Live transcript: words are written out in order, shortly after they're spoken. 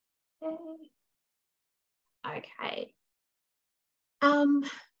Okay.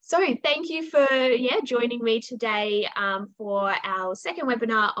 So thank you for joining me today for our second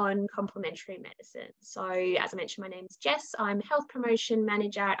webinar on complementary medicine. So as I mentioned, my name is Jess. I'm Health Promotion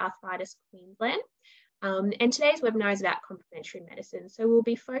Manager at Arthritis Queensland. And today's webinar is about complementary medicine. So we'll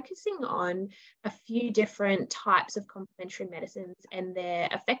be focusing on a few different types of complementary medicines and their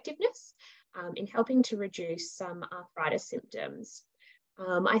effectiveness in helping to reduce some arthritis symptoms.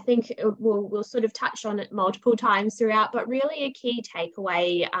 I think we'll sort of touch on it multiple times throughout, but really a key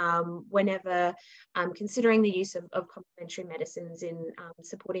takeaway whenever considering the use of complementary medicines in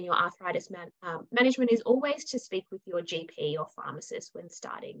supporting your arthritis management is always to speak with your GP or pharmacist when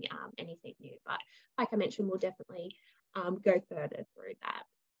starting anything new. But like I mentioned, we'll definitely go further through that.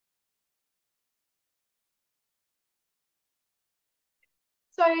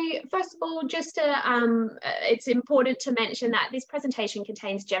 So first of all, just it's important to mention that this presentation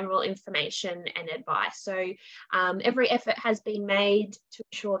contains general information and advice. So every effort has been made to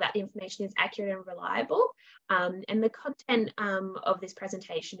ensure that the information is accurate and reliable. And the content of this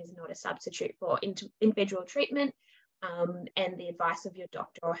presentation is not a substitute for individual treatment and the advice of your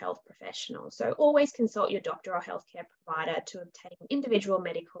doctor or health professional. So always consult your doctor or healthcare provider to obtain individual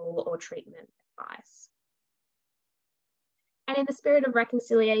medical or treatment advice. And in the spirit of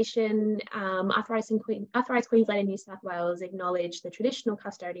reconciliation, Arthritis Queensland and New South Wales acknowledge the traditional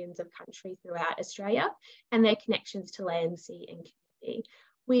custodians of country throughout Australia and their connections to land, sea and community.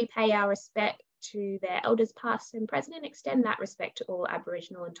 We pay our respect to their elders past and present and extend that respect to all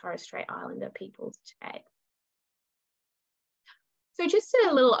Aboriginal and Torres Strait Islander peoples today. So just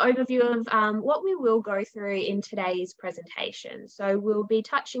a little overview of what we will go through in today's presentation. So we'll be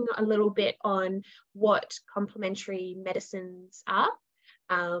touching a little bit on what complementary medicines are,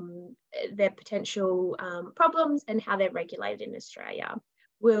 their potential problems and how they're regulated in Australia.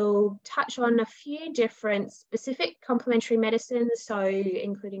 We'll touch on a few different specific complementary medicines, so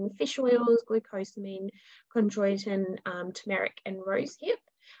including fish oils, glucosamine, chondroitin, turmeric and rosehip.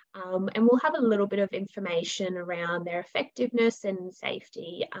 And we'll have a little bit of information around their effectiveness and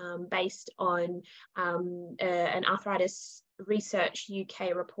safety based on an Arthritis Research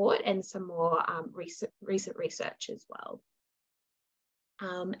UK report and some more recent research as well.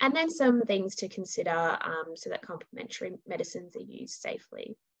 And then some things to consider so that complementary medicines are used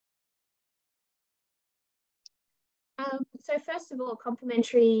safely. So first of all,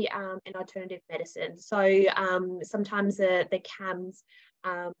 complementary and alternative medicine. So sometimes the CAMS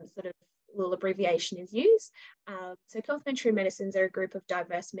sort of little abbreviation is used. So complementary medicines are a group of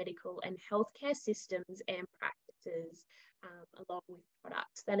diverse medical and healthcare systems and practices along with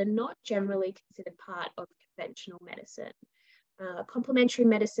products that are not generally considered part of conventional medicine. Complementary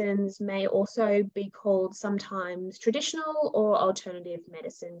medicines may also be called sometimes traditional or alternative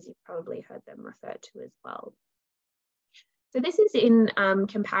medicines. You've probably heard them referred to as well. So this is in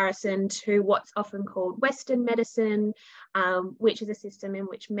comparison to what's often called Western medicine, which is a system in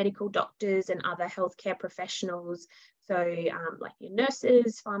which medical doctors and other healthcare professionals, so like your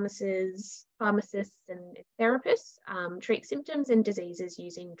nurses, pharmacists and therapists, treat symptoms and diseases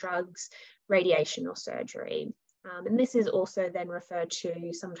using drugs, radiation or surgery. And this is also then referred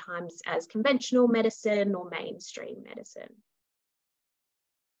to sometimes as conventional medicine or mainstream medicine.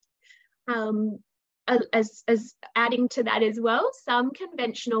 As adding to that as well, some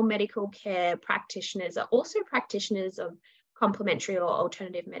conventional medical care practitioners are also practitioners of complementary or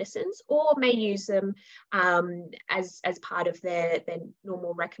alternative medicines, or may use them as part of their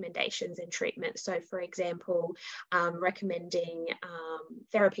normal recommendations and treatment. So for example, recommending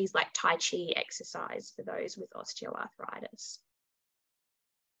therapies like Tai Chi exercise for those with osteoarthritis.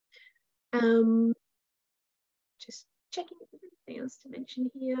 Just checking if there's anything else to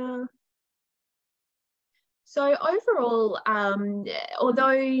mention here. So overall,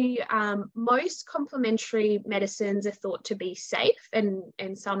 although most complementary medicines are thought to be safe and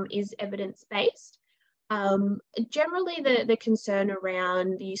some is evidence-based, generally the concern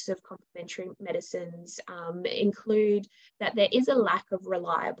around the use of complementary medicines include that there is a lack of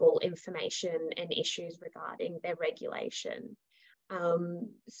reliable information and issues regarding their regulation.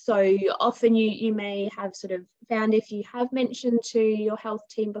 So often you may have sort of found, if you have mentioned to your health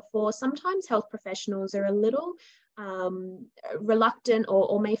team before, sometimes health professionals are a little reluctant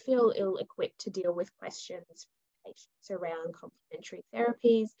or may feel ill-equipped to deal with questions from patients around complementary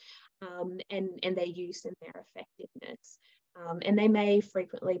therapies and their use and their effectiveness. And they may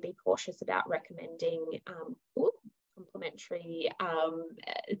frequently be cautious about recommending complementary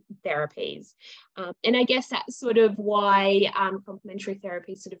therapies. And I guess that's sort of why complementary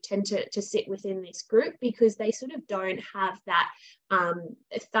therapies sort of tend to sit within this group, because they sort of don't have that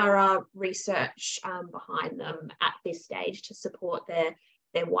thorough research behind them at this stage to support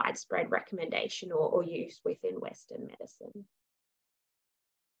their widespread recommendation or use within Western medicine.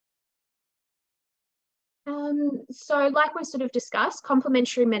 So like we sort of discussed,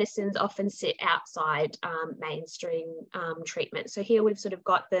 complementary medicines often sit outside mainstream treatment. So here we've sort of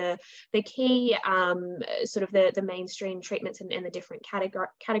got the key sort of the mainstream treatments and the different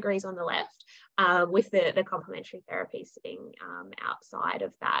categories on the left, with the complementary therapy sitting outside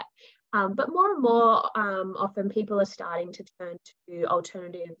of that. But more and more often people are starting to turn to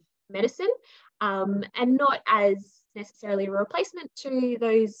alternative medicine, and not as necessarily a replacement to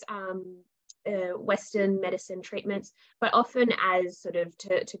those Western medicine treatments, but often as sort of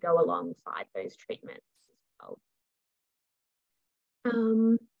to go alongside those treatments as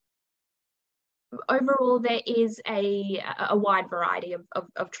well. Overall, there is a wide variety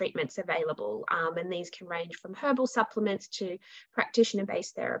of treatments available, and these can range from herbal supplements to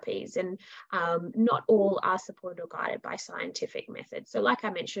practitioner-based therapies, and not all are supported or guided by scientific methods. So like I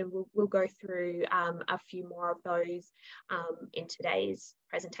mentioned, we'll go through a few more of those in today's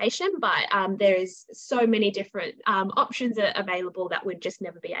presentation, but there is so many different options available that we'd just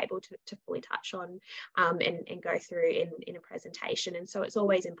never be able to fully touch on and go through in a presentation. And so it's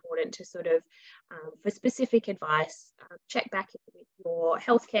always important to sort of, for specific advice, check back with your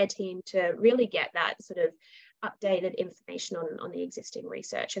healthcare team to really get that sort of updated information on the existing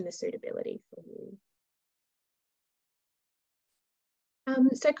research and the suitability for you.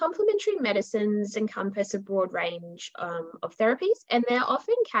 So complementary medicines encompass a broad range of therapies, and they're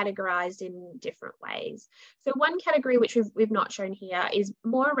often categorized in different ways. So one category which we've not shown here is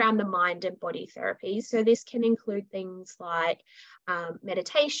more around the mind and body therapies. So this can include things like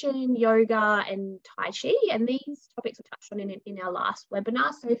meditation, yoga, and Tai Chi, and these topics were touched on in our last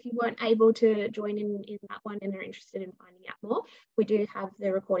webinar. So if you weren't able to join in that one and are interested in finding out more, we do have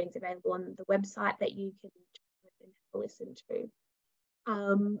the recordings available on the website that you can listen to.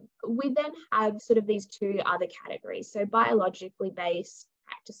 We then have sort of these two other categories, so biologically based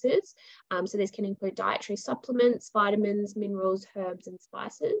practices. So this can include dietary supplements, vitamins, minerals, herbs, and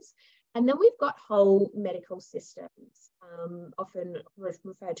spices. And then we've got whole medical systems, often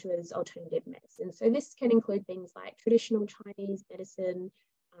referred to as alternative medicine. So this can include things like traditional Chinese medicine,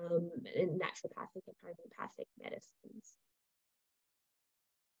 and naturopathic and homeopathic medicines.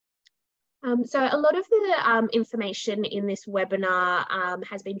 So a lot of the information in this webinar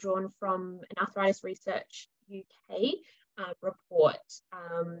has been drawn from an Arthritis Research UK report,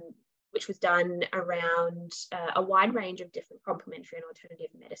 which was done around a wide range of different complementary and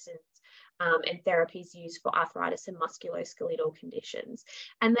alternative medicines and therapies used for arthritis and musculoskeletal conditions.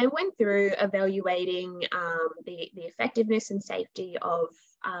 And they went through evaluating the effectiveness and safety of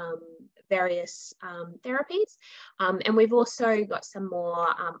various therapies. And we've also got some more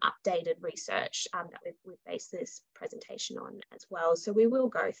updated research that we've based this presentation on as well. So we will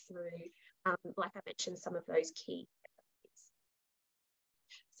go through, like I mentioned, some of those key therapies.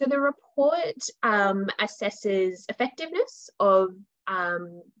 So the report assesses effectiveness of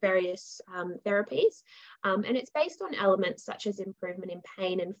various therapies, and it's based on elements such as improvement in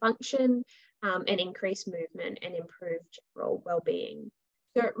pain and function, and increased movement and improved general well-being.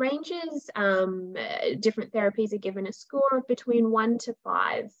 So it ranges, different therapies are given a score of between 1 to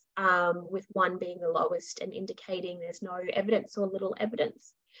 5, with 1 being the lowest and indicating there's no evidence or little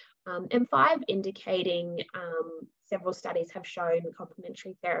evidence, and 5 indicating several studies have shown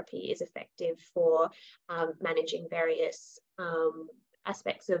complementary therapy is effective for managing various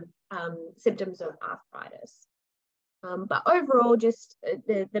aspects of symptoms of arthritis. But overall, just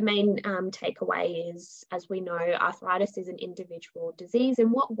the main takeaway is, as we know, arthritis is an individual disease,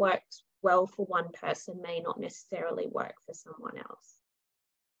 and what works well for one person may not necessarily work for someone else.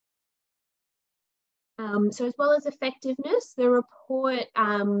 So as well as effectiveness, the report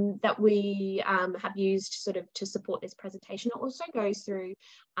that we have used sort of to support this presentation also goes through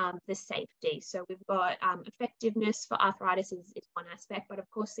the safety. So we've got effectiveness for arthritis is one aspect, but of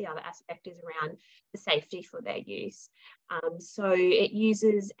course the other aspect is around the safety for their use. So it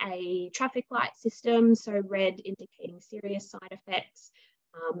uses a traffic light system, so red indicating serious side effects,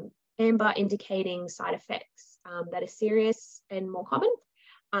 amber indicating side effects that are serious and more common,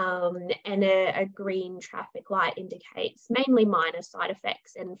 and a green traffic light indicates mainly minor side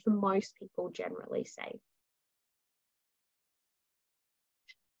effects and for most people generally safe.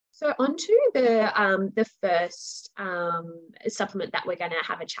 So onto the first supplement that we're going to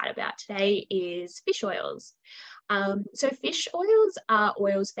have a chat about today is fish oils. So fish oils are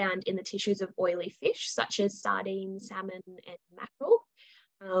oils found in the tissues of oily fish, such as sardines, salmon, and mackerel.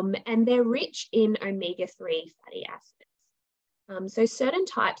 And they're rich in omega-3 fatty acids. So certain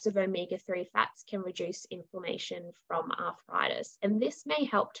types of omega-3 fats can reduce inflammation from arthritis, and this may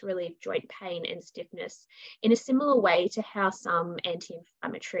help to relieve joint pain and stiffness in a similar way to how some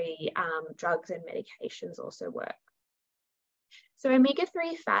anti-inflammatory drugs and medications also work. So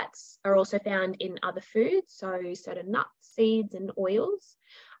omega-3 fats are also found in other foods, so certain nuts, seeds, and oils.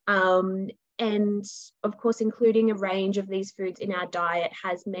 And of course, including a range of these foods in our diet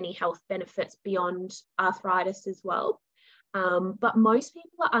has many health benefits beyond arthritis as well. But most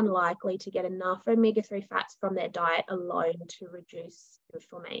people are unlikely to get enough omega-3 fats from their diet alone to reduce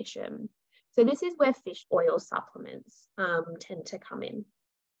inflammation. So this is where fish oil supplements tend to come in.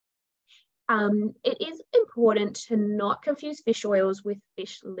 It is important to not confuse fish oils with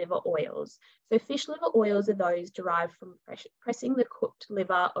fish liver oils. So fish liver oils are those derived from pressing the cooked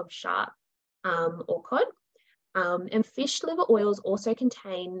liver of shark or cod. And fish liver oils also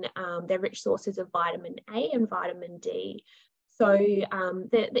contain, they're rich sources of vitamin A and vitamin D. So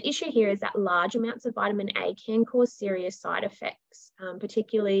the issue here is that large amounts of vitamin A can cause serious side effects,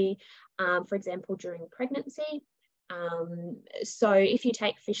 particularly, for example, during pregnancy. So if you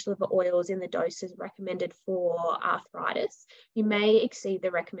take fish liver oils in the doses recommended for arthritis, you may exceed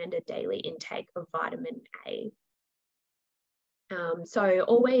the recommended daily intake of vitamin A. So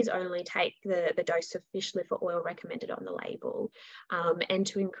always only take the dose of fish liver oil recommended on the label. And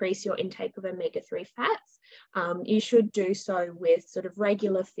to increase your intake of omega-3 fats, you should do so with sort of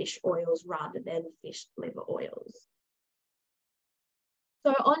regular fish oils rather than fish liver oils.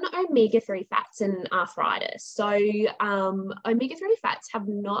 So on omega-3 fats and arthritis. So omega-3 fats have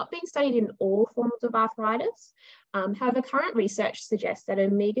not been studied in all forms of arthritis. However, current research suggests that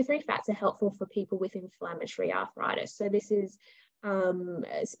omega-3 fats are helpful for people with inflammatory arthritis. So this is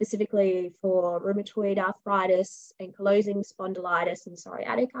specifically for rheumatoid arthritis, ankylosing spondylitis, and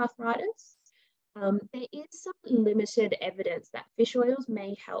psoriatic arthritis. There is some limited evidence that fish oils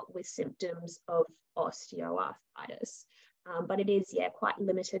may help with symptoms of osteoarthritis. But it is, quite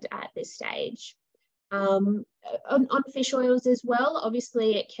limited at this stage. On fish oils as well,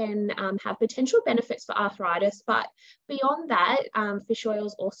 obviously it can have potential benefits for arthritis, but beyond that, fish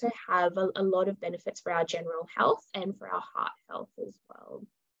oils also have a lot of benefits for our general health and for our heart health as well.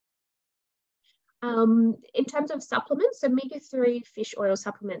 In terms of supplements, omega-3 fish oil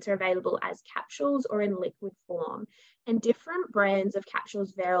supplements are available as capsules or in liquid form, and different brands of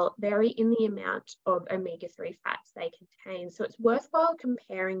capsules vary in the amount of omega-3 fats they contain. So it's worthwhile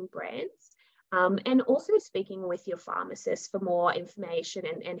comparing brands and also speaking with your pharmacist for more information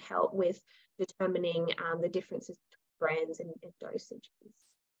and help with determining the differences between brands and dosages.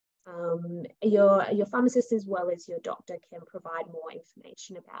 Your pharmacist as well as your doctor can provide more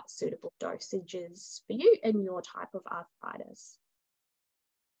information about suitable dosages for you and your type of arthritis.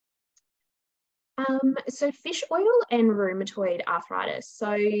 So fish oil and rheumatoid arthritis.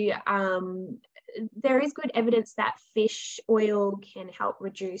 So there is good evidence that fish oil can help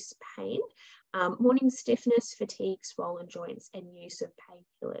reduce pain, morning stiffness, fatigue, swollen joints, and use of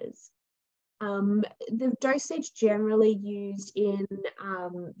painkillers. The dosage generally used in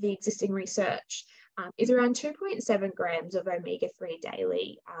the existing research is around 2.7 grams of omega-3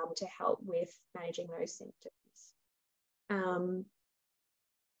 daily to help with managing those symptoms.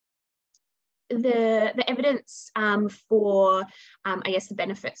 The evidence for, I guess, the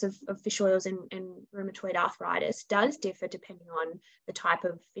benefits of fish oils and rheumatoid arthritis does differ depending on the type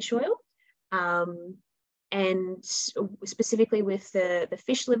of fish oil. And specifically with the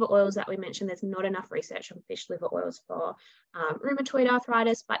fish liver oils that we mentioned, there's not enough research on fish liver oils for rheumatoid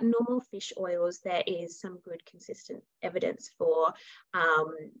arthritis, but normal fish oils, there is some good consistent evidence for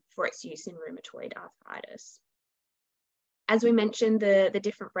its use in rheumatoid arthritis. As we mentioned, the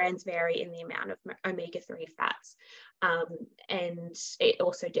different brands vary in the amount of omega-3 fats, and it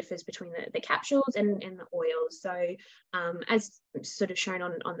also differs between the capsules and the oils. So as sort of shown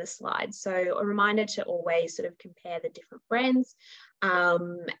on the slide, so a reminder to always sort of compare the different brands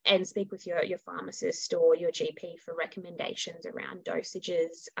and speak with your pharmacist or your GP for recommendations around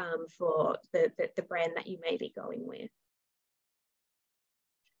dosages for the brand that you may be going with.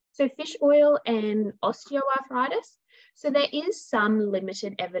 So fish oil and osteoarthritis. So there is some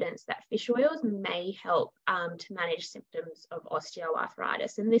limited evidence that fish oils may help to manage symptoms of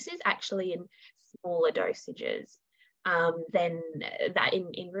osteoarthritis. And this is actually in smaller dosages than that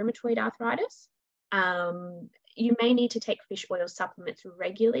in rheumatoid arthritis. You may need to take fish oil supplements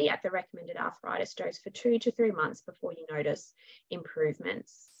regularly at the recommended arthritis dose for 2 to 3 months before you notice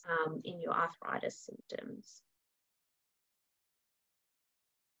improvements in your arthritis symptoms.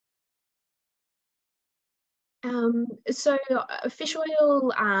 Fish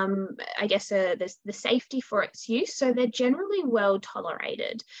oil, I guess the safety for its use. So they're generally well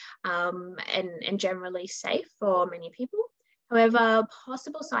tolerated and generally safe for many people. However,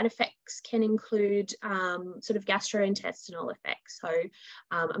 possible side effects can include sort of gastrointestinal effects. So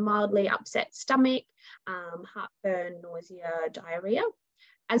a mildly upset stomach, heartburn, nausea, diarrhea.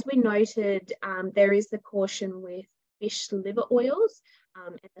 As we noted, there is the caution with fish liver oils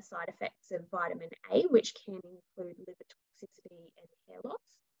and the side effects of vitamin A, which can include liver toxicity and hair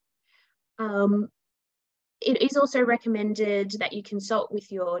loss. It is also recommended that you consult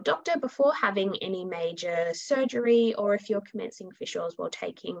with your doctor before having any major surgery, or if you're commencing fish oils while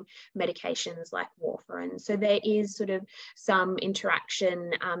taking medications like warfarin. So there is sort of some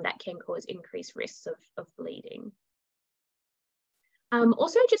interaction that can cause increased risks of bleeding.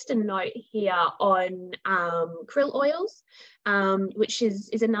 Also, just a note here on krill oils, which is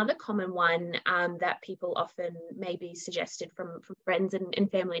another common one that people often may be suggested from friends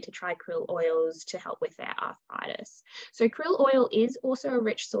and family to try krill oils to help with their arthritis. So krill oil is also a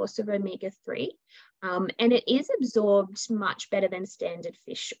rich source of omega-3, and it is absorbed much better than standard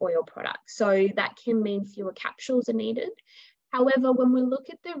fish oil products. So that can mean fewer capsules are needed. However, when we look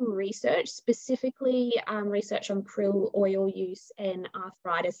at the research, specifically research on krill oil use and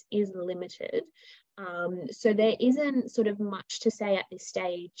arthritis is limited. So there isn't sort of much to say at this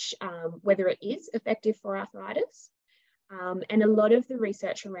stage whether it is effective for arthritis. And a lot of the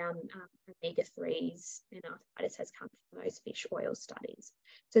research around omega-3s and arthritis has come from those fish oil studies.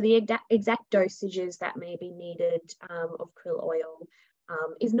 So the exact dosages that may be needed of krill oil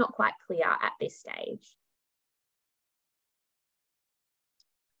is not quite clear at this stage.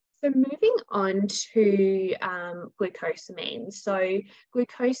 So moving on to glucosamine. So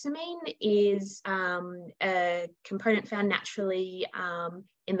glucosamine is a component found naturally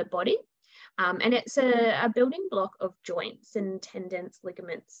in the body, and it's a building block of joints and tendons,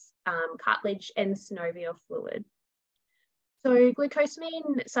 ligaments, cartilage, and synovial fluid. So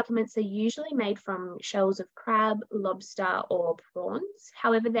glucosamine supplements are usually made from shells of crab, lobster, or prawns.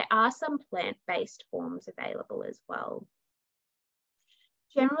 However, there are some plant-based forms available as well.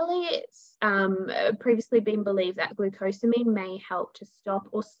 Generally, it's previously been believed that glucosamine may help to stop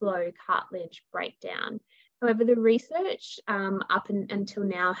or slow cartilage breakdown. However, the research up until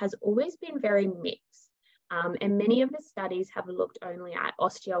now has always been very mixed, and many of the studies have looked only at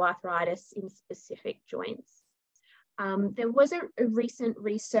osteoarthritis in specific joints. There was a recent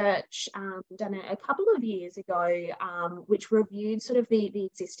research done a couple of years ago, which reviewed sort of the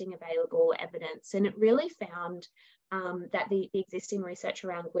existing available evidence, and it really found that the existing research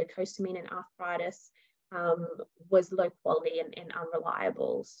around glucosamine and arthritis was low quality and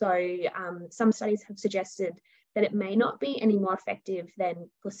unreliable. So some studies have suggested that it may not be any more effective than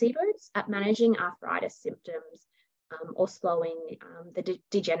placebos at managing arthritis symptoms or slowing the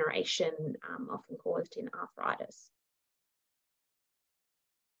degeneration often caused in arthritis.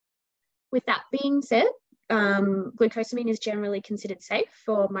 With that being said, glucosamine is generally considered safe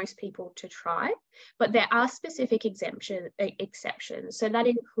for most people to try, but there are specific exceptions. So that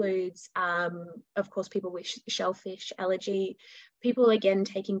includes, of course, people with shellfish allergy, people again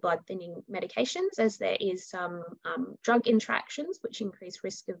taking blood thinning medications, as there is some drug interactions which increase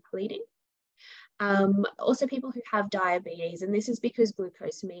risk of bleeding. Also people who have diabetes, and this is because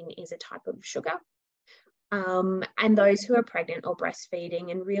glucosamine is a type of sugar. And those who are pregnant or breastfeeding,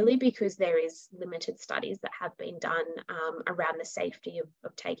 and really because there is limited studies that have been done around the safety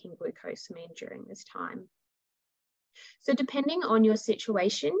of taking glucosamine during this time. So depending on your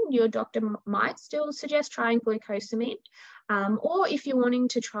situation, your doctor might still suggest trying glucosamine, or if you're wanting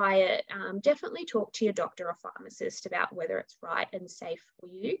to try it, definitely talk to your doctor or pharmacist about whether it's right and safe for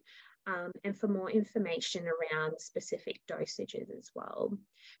you. And for more information around specific dosages as well.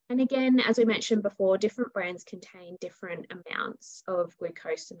 And again, as we mentioned before, different brands contain different amounts of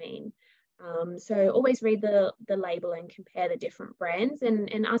glucosamine. So always read the label and compare the different brands,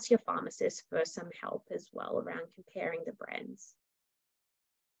 and ask your pharmacist for some help as well around comparing the brands.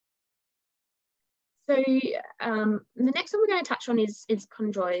 So the next one we're going to touch on is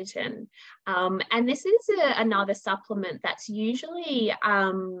chondroitin. And this is another supplement that's usually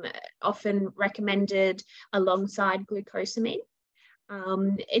often recommended alongside glucosamine.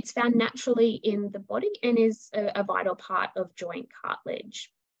 It's found naturally in the body and is a vital part of joint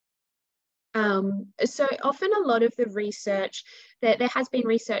cartilage. So often a lot of the research, there has been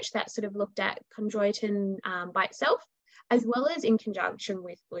research that sort of looked at chondroitin by itself, as well as in conjunction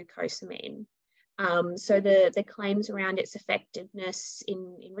with glucosamine. So the claims around its effectiveness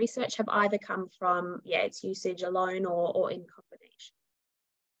in research have either come from, its usage alone or in combination.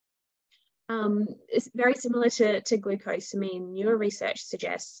 It's very similar to glucosamine. Newer research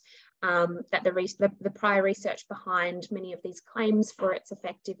suggests that the prior research behind many of these claims for its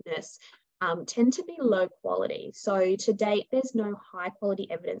effectiveness tend to be low quality. So to date, there's no high quality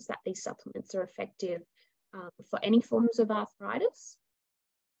evidence that these supplements are effective for any forms of arthritis.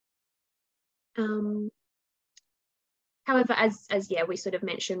 However, as we sort of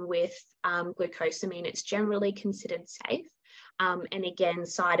mentioned with glucosamine, it's generally considered safe. And again,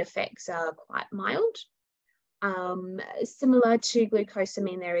 side effects are quite mild. Similar to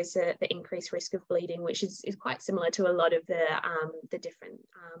glucosamine, there is the increased risk of bleeding, which is quite similar to a lot of the different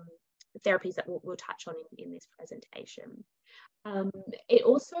therapies that we'll touch on in this presentation. It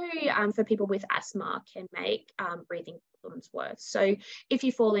also, for people with asthma, can make breathing problems worse. So if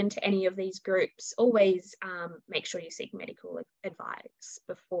you fall into any of these groups, always make sure you seek medical advice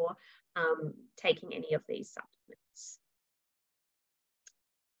before taking any of these supplements.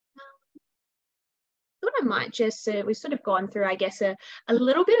 Thought I might just, we've sort of gone through, I guess, a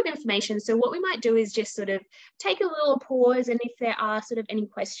little bit of information. So what we might do is just sort of take a little pause, and if there are sort of any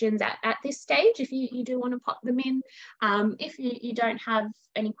questions at this stage, if you do want to pop them in. If you don't have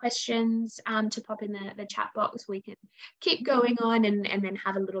any questions to pop in the chat box, we can keep going on and then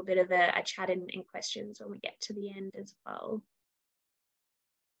have a little bit of a chat and questions when we get to the end as well.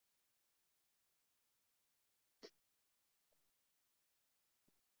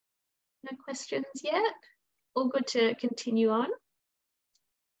 No questions yet? All good to continue on?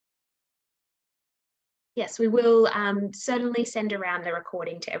 Yes, we will certainly send around the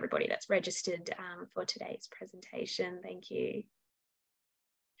recording to everybody that's registered for today's presentation. Thank you.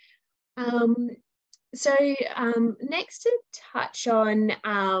 So next to touch on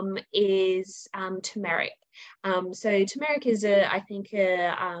is turmeric. So turmeric is I think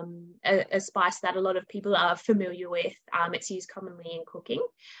a spice that a lot of people are familiar with. It's used commonly in cooking.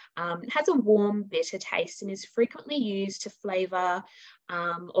 It has a warm, bitter taste and is frequently used to flavour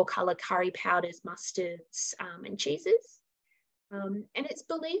or colour curry powders, mustards, and cheeses. And it's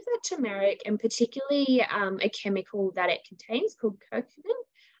believed that turmeric, and particularly a chemical that it contains called curcumin,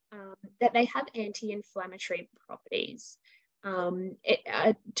 that they have anti-inflammatory properties.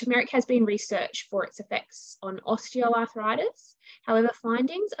 Turmeric has been researched for its effects on osteoarthritis. However,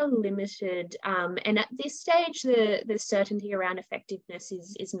 findings are limited, and at this stage, the certainty around effectiveness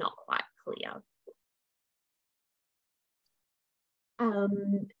is not quite clear.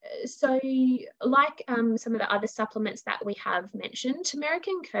 So like some of the other supplements that we have mentioned, turmeric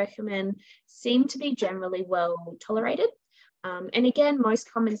and curcumin seem to be generally well tolerated. And again,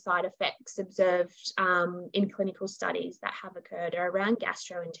 most common side effects observed in clinical studies that have occurred are around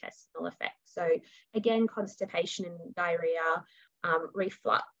gastrointestinal effects. So again, constipation and diarrhea,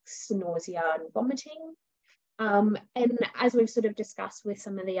 reflux, nausea and vomiting. And as we've sort of discussed with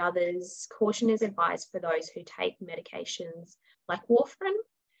some of the others, caution is advised for those who take medications like warfarin.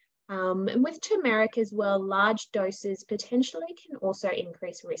 And with turmeric as well, large doses potentially can also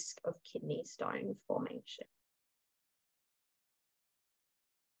increase risk of kidney stone formation.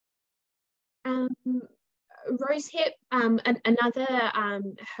 Rosehip, another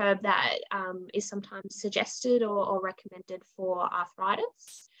herb that is sometimes suggested or recommended for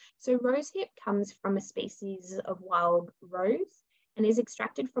arthritis. So rosehip comes from a species of wild rose and is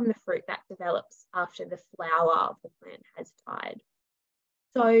extracted from the fruit that develops after the flower of the plant has died.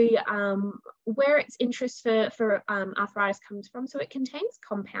 So where its interest for arthritis comes from, so it contains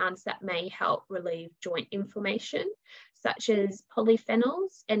compounds that may help relieve joint inflammation, such as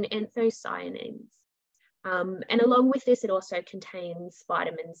polyphenols and anthocyanins. And along with this, it also contains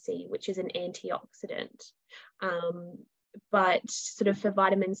vitamin C, which is an antioxidant. But sort of for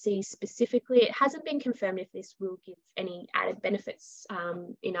vitamin C specifically, it hasn't been confirmed if this will give any added benefits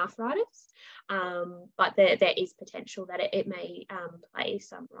in arthritis, but there is potential that it may play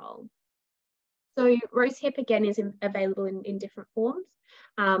some role. So rosehip again is available in different forms,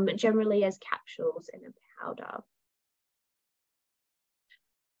 generally as capsules and a powder.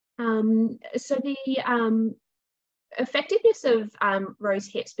 So the effectiveness of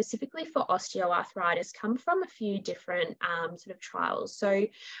rosehip specifically for osteoarthritis come from a few different sort of trials. So a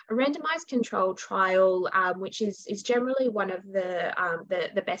randomized controlled trial, which is generally one of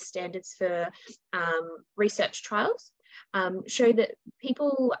the best standards for research trials, showed that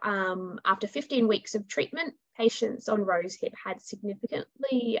people after 15 weeks of treatment, patients on rosehip had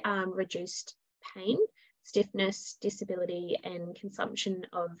significantly reduced pain, stiffness, disability, and consumption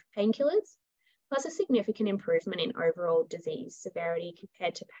of painkillers, plus a significant improvement in overall disease severity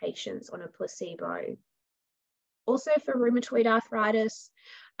compared to patients on a placebo. Also for rheumatoid arthritis,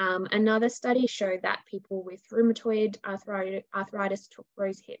 another study showed that people with rheumatoid arthritis took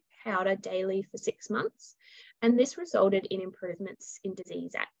rosehip powder daily for 6 months. And this resulted in improvements in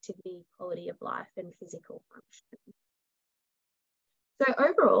disease activity, quality of life, and physical function. So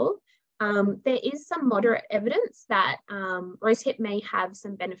overall, there is some moderate evidence that rosehip may have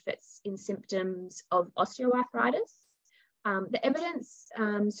some benefits in symptoms of osteoarthritis. The evidence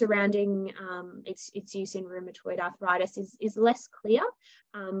surrounding its use in rheumatoid arthritis is less clear,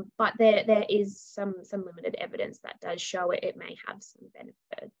 but there is some limited evidence that does show it may have some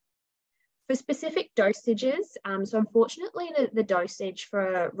benefit. For specific dosages, so unfortunately the dosage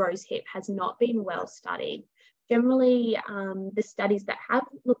for rosehip has not been well studied. Generally, the studies that have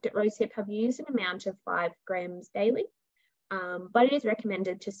looked at rosehip have used an amount of 5 grams daily, but it is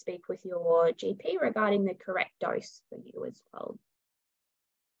recommended to speak with your GP regarding the correct dose for you as well.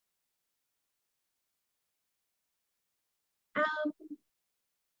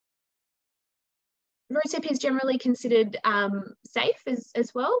 Rosehip is generally considered safe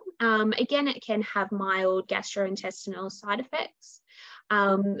as well. Again, it can have mild gastrointestinal side effects.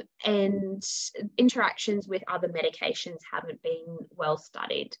 And interactions with other medications haven't been well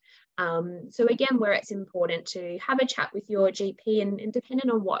studied. So again, where it's important to have a chat with your GP and depending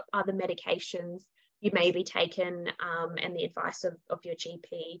on what other medications you may be taking and the advice of your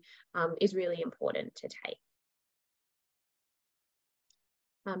GP is really important to take.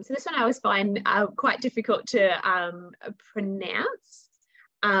 So this one I always find quite difficult to pronounce.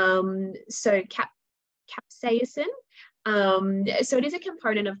 So capsaicin. So it is a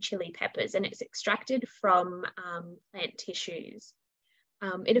component of chili peppers and it's extracted from plant tissues.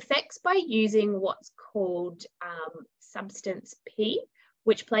 It affects by using what's called substance P,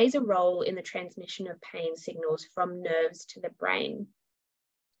 which plays a role in the transmission of pain signals from nerves to the brain.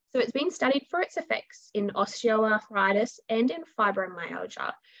 So it's been studied for its effects in osteoarthritis and in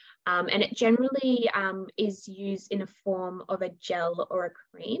fibromyalgia. And it generally is used in a form of a gel or a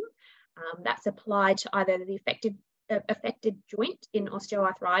cream that's applied to either the affected joint in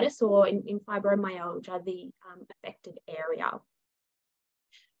osteoarthritis or in fibromyalgia, the affected area.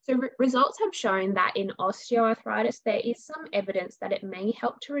 So results have shown that in osteoarthritis, there is some evidence that it may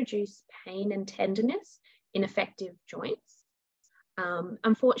help to reduce pain and tenderness in affected joints.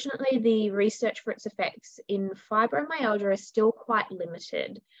 Unfortunately, the research for its effects in fibromyalgia is still quite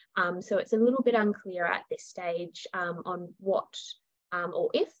limited. So it's a little bit unclear at this stage on what or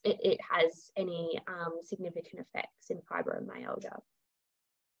if it has any significant effects in fibromyalgia.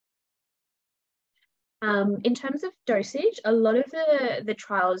 In terms of dosage, a lot of the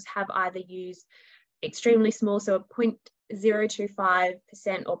trials have either used extremely small, so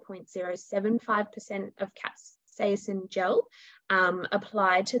 0.025% or 0.075% of capsaicin gel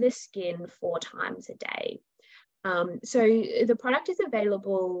applied to the skin 4 times a day. So the product is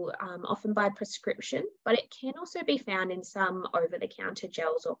available often by prescription, but it can also be found in some over-the-counter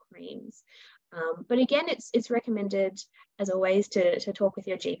gels or creams. But again, it's recommended, as always, to talk with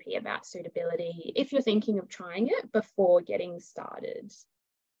your GP about suitability if you're thinking of trying it before getting started.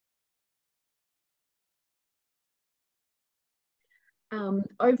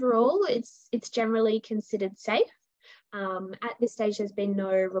 Overall, it's generally considered safe. At this stage, there's been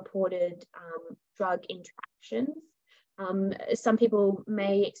no reported drug interactions. Some people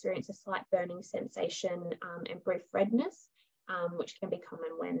may experience a slight burning sensation and brief redness, which can be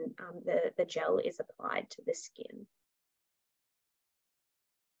common when the gel is applied to the skin.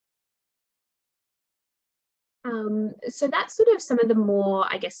 So that's sort of some of the more,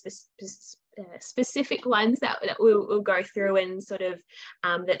 I guess, specific ones that we'll go through and sort of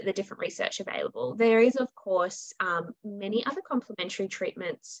the different research available. There is, of course, many other complementary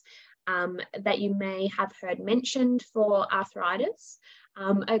treatments that you may have heard mentioned for arthritis.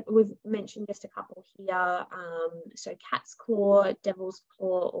 We've mentioned just a couple here. So cat's claw, devil's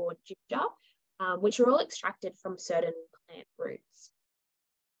claw, or ginger, which are all extracted from certain plant roots.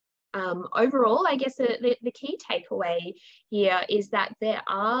 Overall, I guess the key takeaway here is that there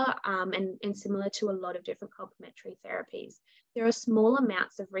are, and similar to a lot of different complementary therapies, there are small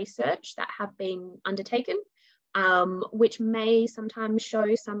amounts of research that have been undertaken, which may sometimes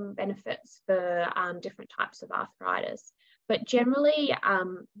show some benefits for different types of arthritis. But generally,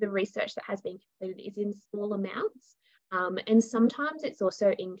 the research that has been completed is in small amounts, and sometimes it's also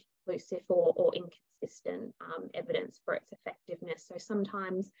inconclusive or inconsistent evidence for its effectiveness. So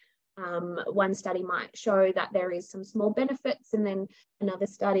sometimes one study might show that there is some small benefits, and then another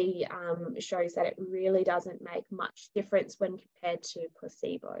study shows that it really doesn't make much difference when compared to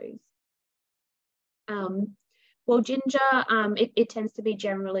placebos. Well, ginger, it tends to be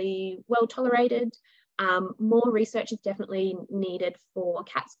generally well tolerated. More research is definitely needed for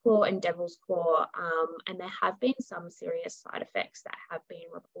cat's claw and devil's claw, and there have been some serious side effects that have been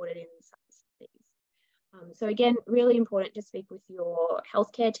reported in some studies. So again, really important to speak with your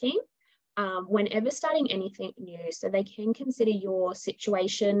healthcare team whenever starting anything new, so they can consider your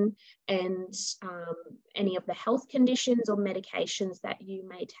situation and any of the health conditions or medications that you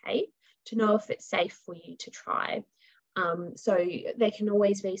may take to know if it's safe for you to try. So there can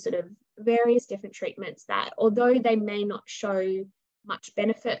always be sort of various different treatments that, although they may not show much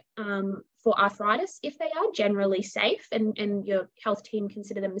benefit for arthritis, if they are generally safe and your health team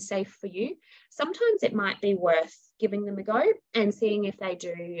consider them safe for you, sometimes it might be worth giving them a go and seeing if they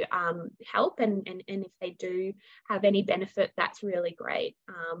do help, and if they do have any benefit, that's really great.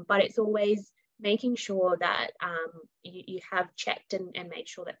 But it's always making sure that you have checked and made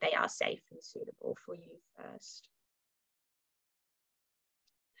sure that they are safe and suitable for you first.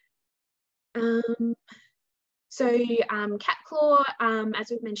 So cat claw, as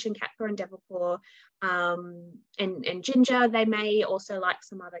we've mentioned, cat claw and devil claw, and ginger, they may also, like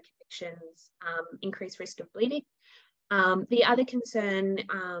some other conditions, increase risk of bleeding. The other concern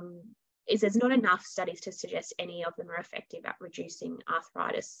is there's not enough studies to suggest any of them are effective at reducing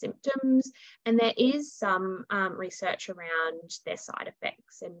arthritis symptoms, and there is some research around their side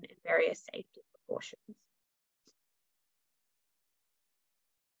effects and various safety precautions.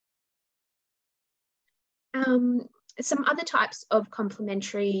 Some other types of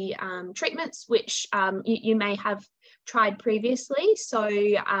complementary treatments, which you may have tried previously. So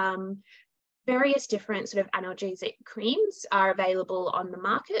various different sort of analgesic creams are available on the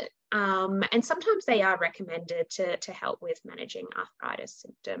market, and sometimes they are recommended to help with managing arthritis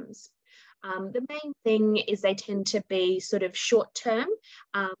symptoms. The main thing is they tend to be sort of short term.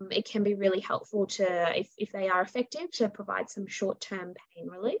 It can be really helpful to, if they are effective, to provide some short term pain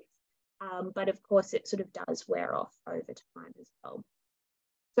relief. But of course, it sort of does wear off over time as well.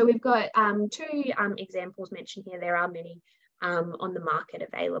 So we've got two examples mentioned here. There are many on the market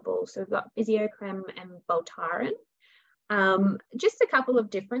available. So we've got Physiocrem and Voltaren. Just a couple of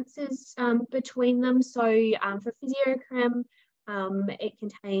differences between them. So for Physiocrem, it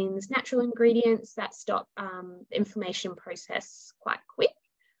contains natural ingredients that stop the inflammation process quite quick.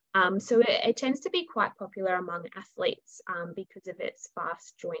 So it tends to be quite popular among athletes because of its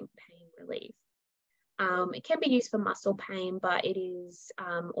fast joint pain relief. It can be used for muscle pain, but it is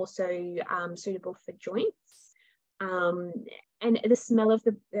also suitable for joints. And the smell of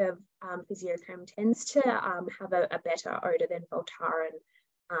the Physiocrem tends to have a better odour than Voltaren.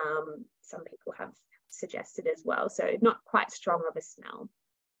 Some people have suggested as well, so not quite strong of a smell.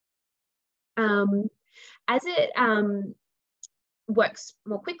 As it works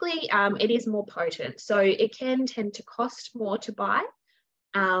more quickly, it is more potent, so it can tend to cost more to buy.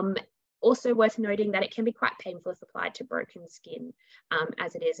 Also worth noting that it can be quite painful if applied to broken skin,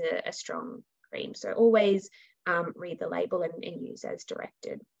 as it is a strong cream. So always read the label and use as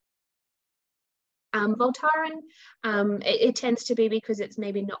directed. Voltaren, it tends to be, because it's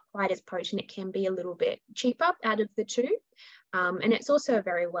maybe not quite as potent, it can be a little bit cheaper out of the two. And it's also a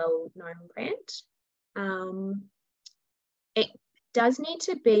very well-known brand. It does need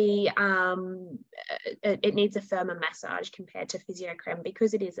to be, it needs a firmer massage compared to Physiocrem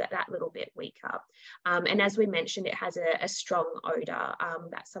because it is that little bit weaker. And as we mentioned, it has a strong odour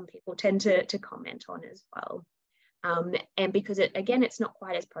that some people tend to comment on as well. And because it's not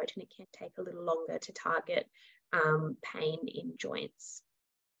quite as potent, it can take a little longer to target pain in joints.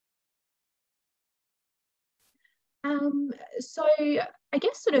 So I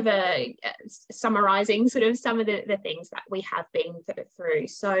guess sort of summarising sort of some of the things that we have been through.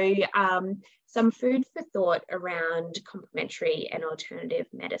 So some food for thought around complementary and alternative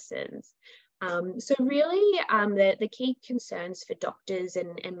medicines. So really the key concerns for doctors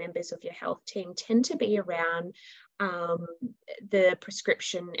and members of your health team tend to be around the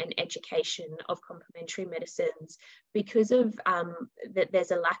prescription and education of complementary medicines because of that there's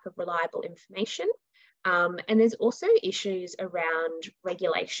a lack of reliable information. And there's also issues around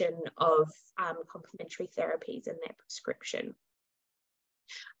regulation of complementary therapies and their prescription.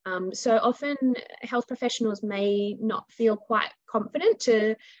 So often health professionals may not feel quite confident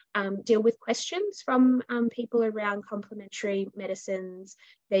to deal with questions from people around complementary medicines,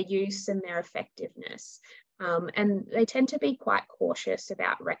 their use and their effectiveness. And they tend to be quite cautious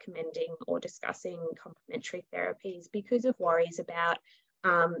about recommending or discussing complementary therapies because of worries about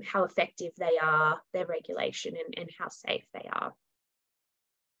how effective they are, their regulation, and how safe they are.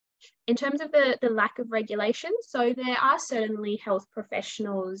 In terms of the lack of regulation, so there are certainly health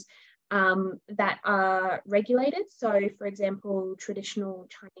professionals that are regulated. So, for example, traditional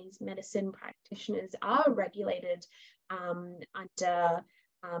Chinese medicine practitioners are regulated under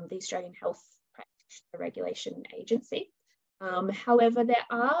the Australian Health Practitioner Regulation Agency. However, there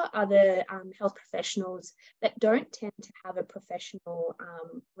are other health professionals that don't tend to have a professional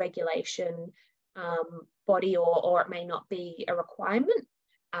regulation body, or it may not be a requirement.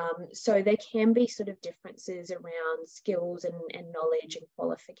 So there can be sort of differences around skills and knowledge and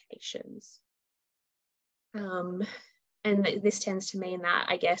qualifications. And this tends to mean that,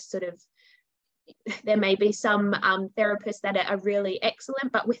 I guess, sort of there may be some therapists that are really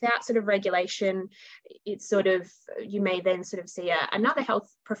excellent, but without sort of regulation, it's sort of, you may then sort of see another health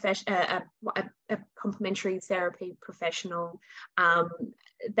profession, a complementary therapy professional,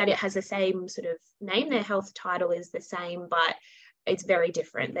 that it has the same sort of name, their health title is the same, but it's very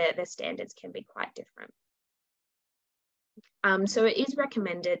different. Their standards can be quite different. So it is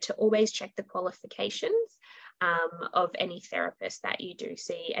recommended to always check the qualifications of any therapist that you do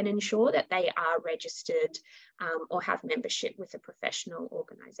see, and ensure that they are registered or have membership with a professional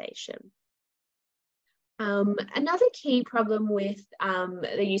organisation. Another key problem with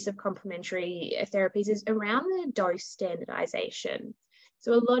the use of complementary therapies is around the dose standardisation.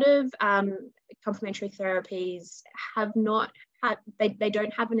 So a lot of complementary therapies have not had, they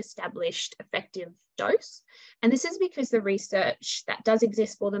don't have an established effective dose. And this is because the research that does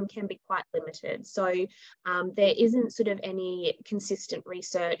exist for them can be quite limited. So there isn't sort of any consistent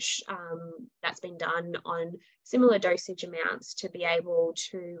research that's been done on similar dosage amounts to be able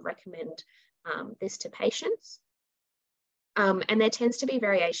to recommend this to patients. And there tends to be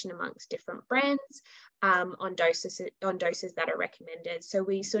variation amongst different brands on doses that are recommended. So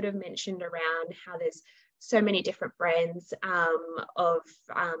we sort of mentioned around how there's so many different brands of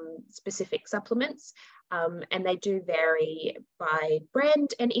specific supplements, and they do vary by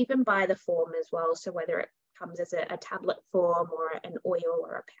brand and even by the form as well. So whether it comes as a tablet form or an oil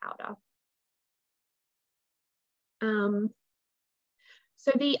or a powder.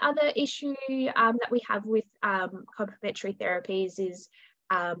 So the other issue that we have with complementary therapies is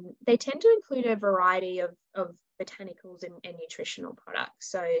they tend to include a variety of botanicals and nutritional products,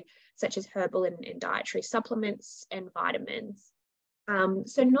 so such as herbal and dietary supplements and vitamins.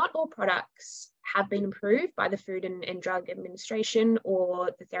 So not all products have been approved by the Food and Drug Administration or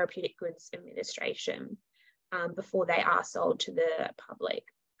the Therapeutic Goods Administration before they are sold to the public.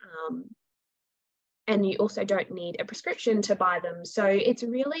 And you also don't need a prescription to buy them. So it's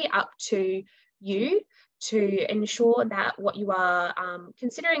really up to you to ensure that what you are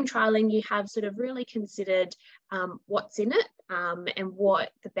considering trialing, you have sort of really considered what's in it and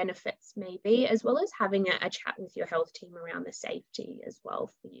what the benefits may be, as well as having a chat with your health team around the safety as well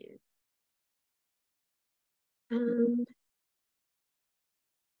for you.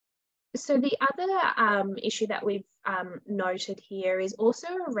 So the other issue that we've noted here is also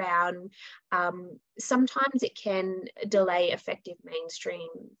around sometimes it can delay effective mainstream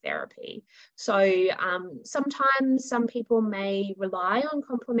therapy. So sometimes some people may rely on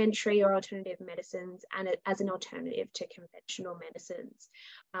complementary or alternative medicines and as an alternative to conventional medicines.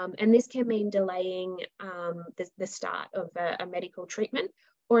 And this can mean delaying the start of a medical treatment,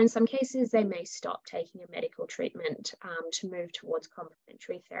 or in some cases, they may stop taking a medical treatment to move towards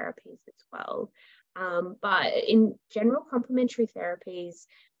complementary therapies as well. But in general, complementary therapies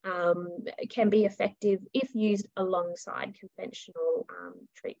can be effective if used alongside conventional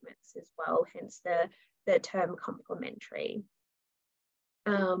treatments as well, hence the term complementary.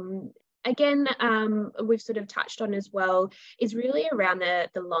 Again, we've sort of touched on as well, is really around the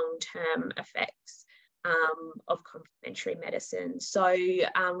long-term effects of complementary medicine. So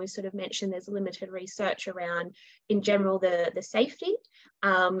we sort of mentioned there's limited research around, in general, the safety,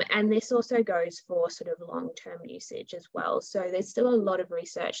 and this also goes for sort of long-term usage as well. So there's still a lot of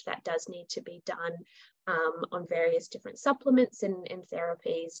research that does need to be done on various different supplements and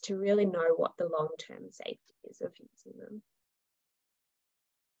therapies to really know what the long-term safety is of using them.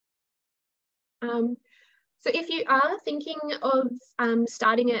 So if you are thinking of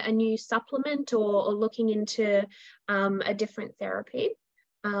starting a new supplement or looking into a different therapy,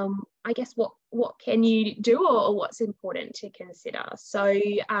 I guess what can you do or what's important to consider? So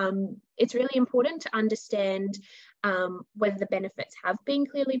it's really important to understand whether the benefits have been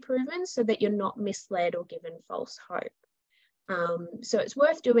clearly proven so that you're not misled or given false hope. So it's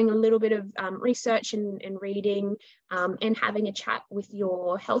worth doing a little bit of research and reading and having a chat with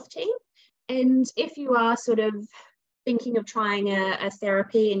your health team. And if you are sort of thinking of trying a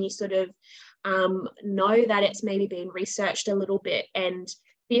therapy and you sort of know that it's maybe been researched a little bit and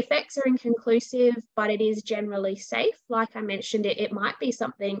The effects are inconclusive, but it is generally safe. Like I mentioned, it might be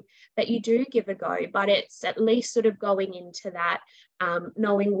something that you do give a go, but it's at least sort of going into that,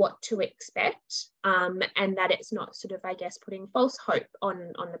 knowing what to expect, and that it's not sort of, I guess, putting false hope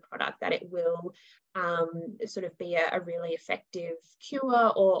on the product that it will sort of be a really effective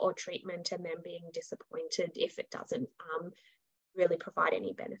cure or treatment, and then being disappointed if it doesn't really provide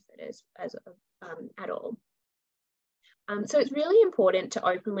any benefit at all. So it's really important to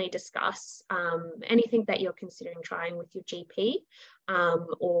openly discuss anything that you're considering trying with your GP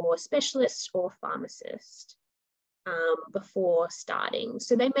or specialist or pharmacist before starting.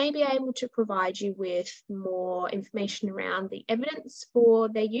 So they may be able to provide you with more information around the evidence for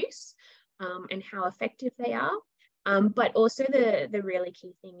their use and how effective they are. But also the really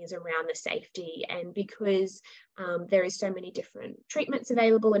key thing is around the safety, and because there is so many different treatments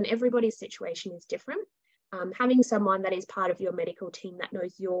available and everybody's situation is different, having someone that is part of your medical team that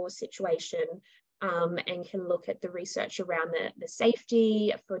knows your situation and can look at the research around the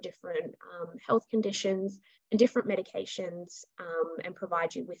safety for different health conditions and different medications and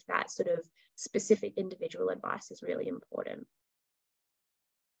provide you with that sort of specific individual advice is really important.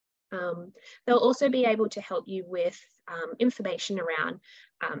 They'll also be able to help you with information around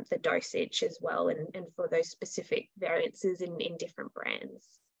the dosage as well, and for those specific variances in different brands.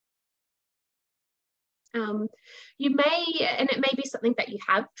 You may, and it may be something that you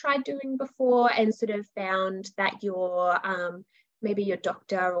have tried doing before and sort of found that your maybe your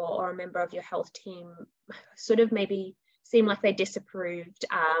doctor or a member of your health team sort of maybe seem like they disapproved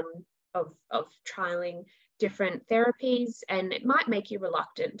of trialing different therapies, and it might make you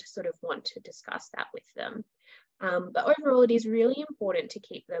reluctant to sort of want to discuss that with them. But overall, it is really important to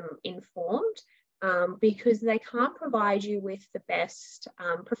keep them informed because they can't provide you with the best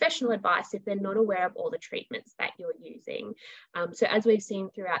professional advice if they're not aware of all the treatments that you're using. So as we've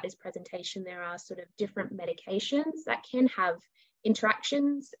seen throughout this presentation, there are sort of different medications that can have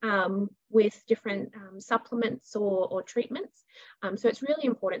interactions with different supplements or treatments. So it's really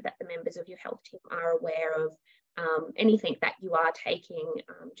important that the members of your health team are aware of anything that you are taking,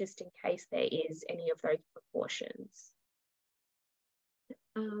 just in case there is any of those precautions.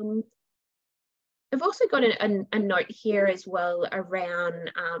 I've also got a note here as well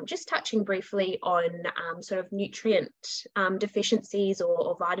around just touching briefly on sort of nutrient deficiencies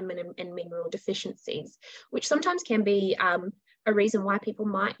or vitamin and mineral deficiencies, which sometimes can be a reason why people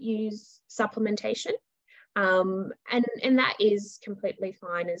might use supplementation. And that is completely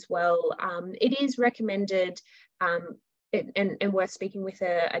fine as well. It is recommended and worth speaking with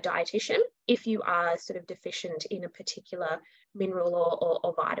a dietitian if you are sort of deficient in a particular mineral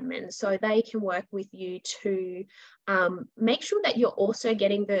or vitamin, so they can work with you to make sure that you're also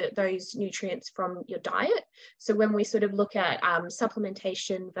getting those nutrients from your diet. So when we sort of look at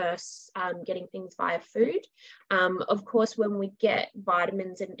supplementation versus getting things via food, of course, when we get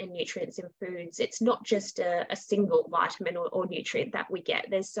vitamins and nutrients in foods, it's not just a single vitamin or nutrient that we get.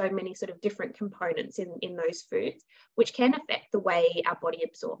 There's so many sort of different components in those foods, which can affect the way our body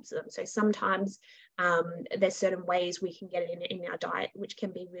absorbs them. So sometimes there's certain ways we can get it in our diet, which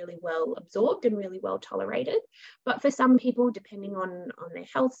can be really well absorbed and really well tolerated. But for some people, depending on their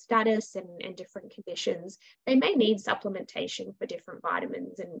health status and different conditions, they may need supplementation for different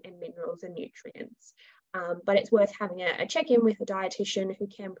vitamins and minerals and nutrients. But it's worth having a check-in with a dietitian who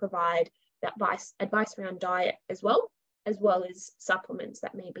can provide that advice around diet as well as supplements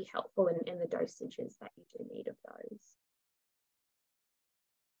that may be helpful in the dosages that you do need of those.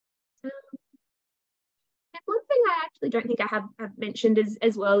 And one thing I actually don't think I have mentioned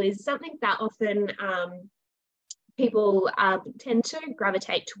as well is something that often people tend to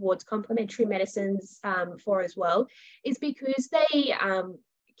gravitate towards complementary medicines for as well, is because they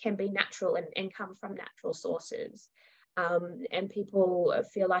can be natural and come from natural sources. And people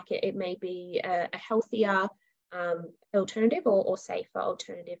feel like it may be a healthier alternative or safer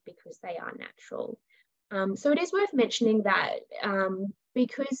alternative because they are natural. So it is worth mentioning that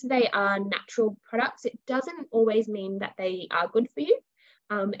because they are natural products, it doesn't always mean that they are good for you.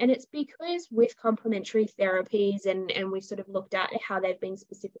 And it's because with complementary therapies, and we've sort of looked at how they've been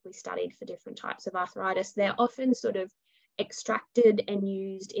specifically studied for different types of arthritis, they're often sort of extracted and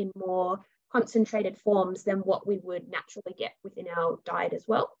used in more concentrated forms than what we would naturally get within our diet as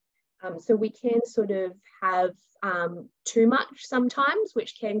well. So we can sort of have too much sometimes,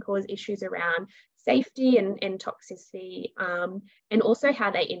 which can cause issues around safety and toxicity, and also how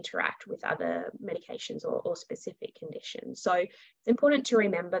they interact with other medications or specific conditions. So it's important to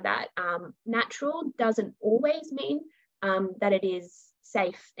remember that natural doesn't always mean that it is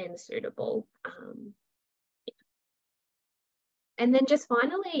safe and suitable. And then just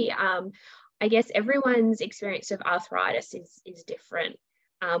finally, I guess everyone's experience of arthritis is different,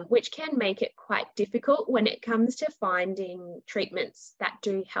 which can make it quite difficult when it comes to finding treatments that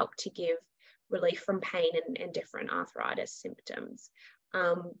do help to give relief from pain and different arthritis symptoms.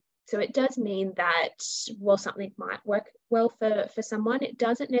 So it does mean that while something might work well for someone, it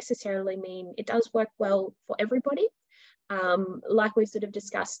doesn't necessarily mean it does work well for everybody. Like we've sort of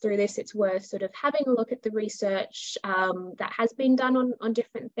discussed through this, it's worth sort of having a look at the research that has been done on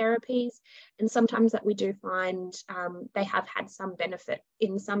different therapies. And sometimes that we do find they have had some benefit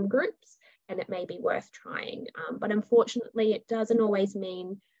in some groups, and it may be worth trying. But unfortunately, it doesn't always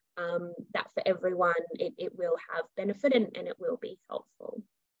mean that for everyone it will have benefit and it will be helpful.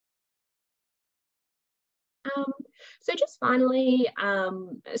 So just finally,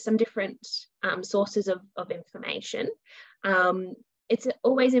 some different sources of information. It's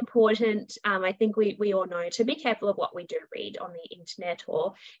always important, I think we all know, to be careful of what we do read on the internet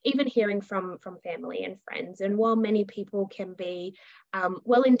or even hearing from family and friends. And while many people can be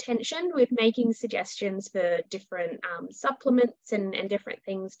well-intentioned with making suggestions for different supplements and different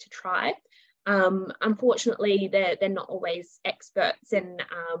things to try, unfortunately, they're not always experts, and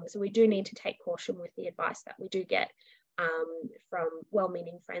so we do need to take caution with the advice that we do get from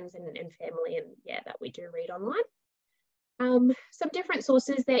well-meaning friends and family, and that we do read online. Some different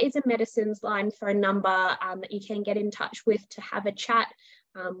sources. There is a medicines line phone number that you can get in touch with to have a chat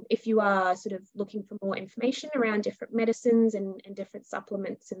if you are sort of looking for more information around different medicines and different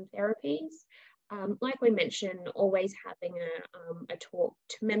supplements and therapies. Like we mentioned, always having a talk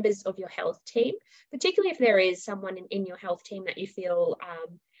to members of your health team, particularly if there is someone in your health team that you feel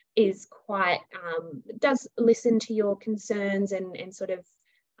is quite, does listen to your concerns and sort of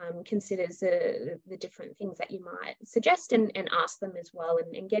considers the different things that you might suggest and ask them as well,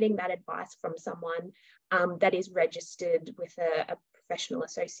 and getting that advice from someone that is registered with a professional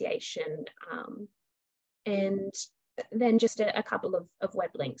association. And then just a couple of web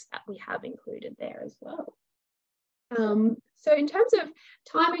links that we have included there as well. So in terms of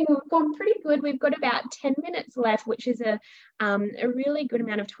timing, we've gone pretty good. We've got about 10 minutes left, which is a really good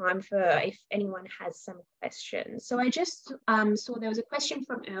amount of time for if anyone has some questions. So I just saw there was a question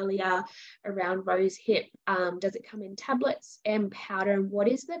from earlier around rose hip. Does it come in tablets and powder, and what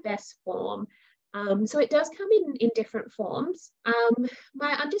is the best form? So it does come in different forms.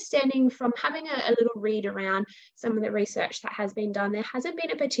 My understanding from having a little read around some of the research that has been done, there hasn't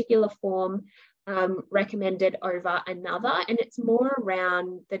been a particular form recommended over another, and it's more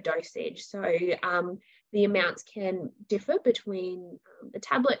around the dosage. So the amounts can differ between the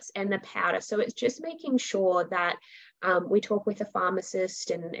tablets and the powder. So it's just making sure that we talk with a pharmacist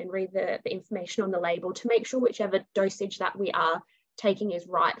and read the information on the label to make sure whichever dosage that we are taking is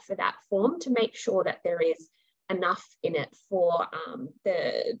right for that form, to make sure that there is enough in it for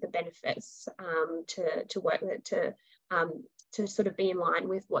the benefits to work to sort of be in line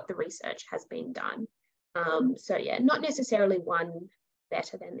with what the research has been done. So yeah, not necessarily one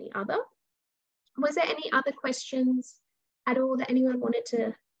better than the other. Was there any other questions at all that anyone wanted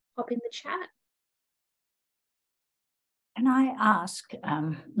to pop in the chat? Can I ask,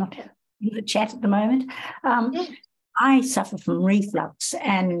 not in the chat at the moment, I suffer from reflux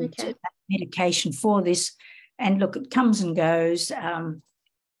and medication for this. And look, it comes and goes.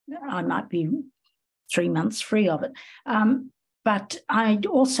 I might be 3 months free of it. But I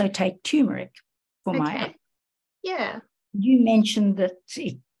also take turmeric for my... Yeah. You mentioned that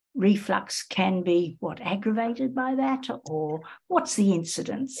reflux can be, aggravated by that? Or what's the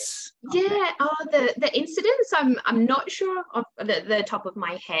incidence? Yeah, the incidence, I'm not sure of the top of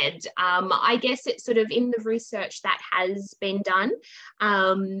my head. I guess it's sort of in the research that has been done.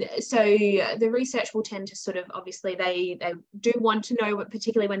 So the research will tend to sort of, obviously they do want to know,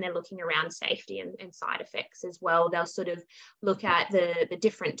 particularly when they're looking around safety and side effects as well. They'll sort of look at the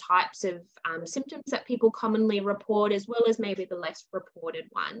different types of symptoms that people commonly report, as well as maybe the less reported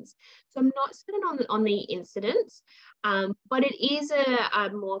ones. So I'm not certain on the incidence, but it is a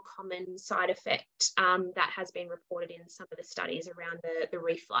more common side effect that has been reported in some of the studies around the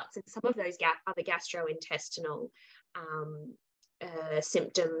reflux and some of those other gastrointestinal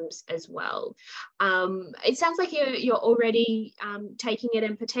symptoms as well. It sounds like you're already taking it,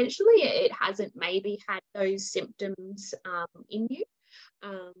 and potentially it hasn't maybe had those symptoms in you.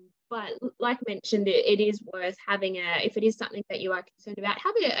 But like mentioned, it is worth having if it is something that you are concerned about,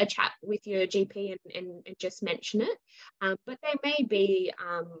 having a chat with your GP and just mention it. But they may be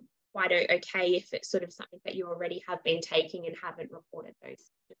quite okay if it's sort of something that you already have been taking and haven't reported those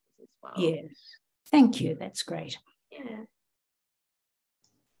symptoms as well. Yes. Thank you. That's great. Yeah.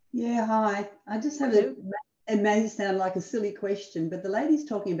 Yeah, hi. I just have a it may sound like a silly question, but the lady's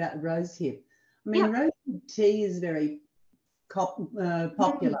talking about rosehip. I mean, rosehip tea is very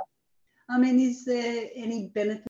popular. I mean, is there any benefit